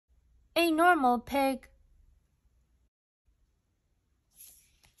A normal pig.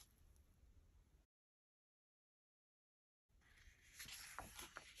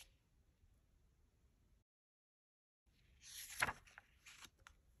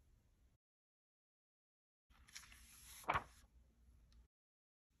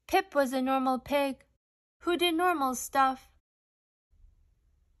 Pip was a normal pig who did normal stuff.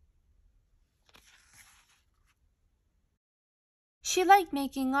 She liked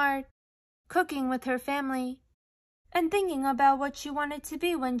making art, cooking with her family, and thinking about what she wanted to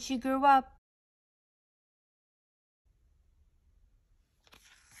be when she grew up.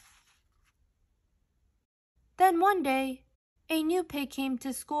 Then one day, a new pig came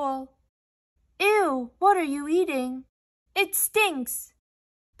to school. "Ew, what are you eating? It stinks!"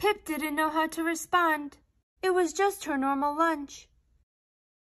 Pip didn't know how to respond. It was just her normal lunch.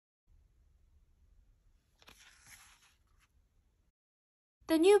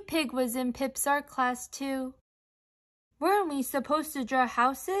 The new pig was in Pip's art class too. Weren't we supposed to draw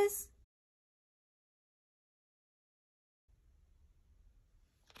houses?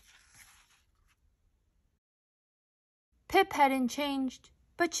 Pip hadn't changed,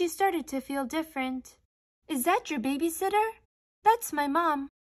 but she started to feel different. "Is that your babysitter?" "That's my mom."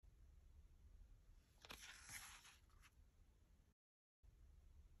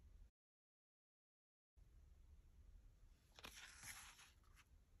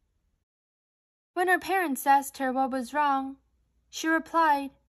 When her parents asked her what was wrong, she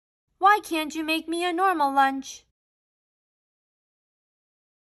replied, "Why can't you make me a normal lunch?"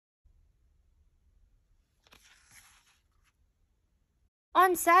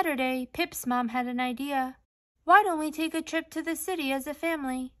 On Saturday, Pip's mom had an idea. "Why don't we take a trip to the city as a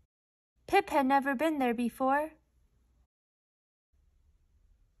family?" Pip had never been there before.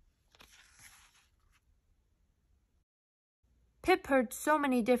 Pip heard so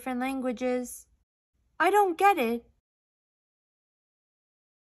many different languages. "I don't get it."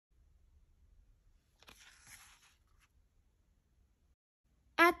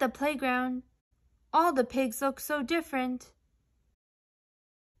 At the playground, all the pigs looked so different.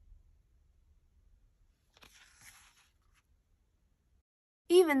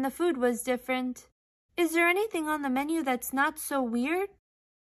 Even the food was different. Is there anything on the menu that's not so weird?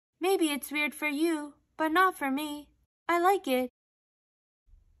 Maybe it's weird for you, but not for me. I like it.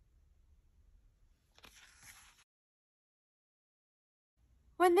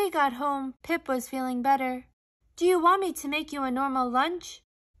 When they got home, Pip was feeling better. "Do you want me to make you a normal lunch?"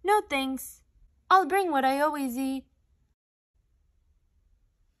 "No thanks. I'll bring what I always eat."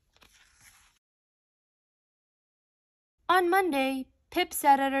 On Monday, Pip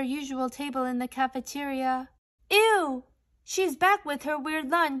sat at her usual table in the cafeteria. "Ew! She's back with her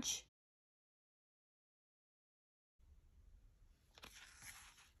weird lunch."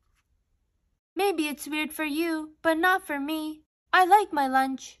 "Maybe it's weird for you, but not for me. I like my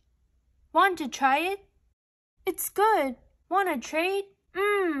lunch. Want to try it?" "It's good. Want to trade?"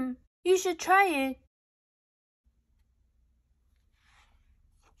 You should try it."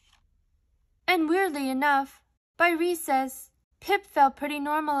 And weirdly enough, by recess, Pip felt pretty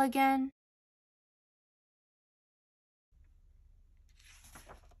normal again.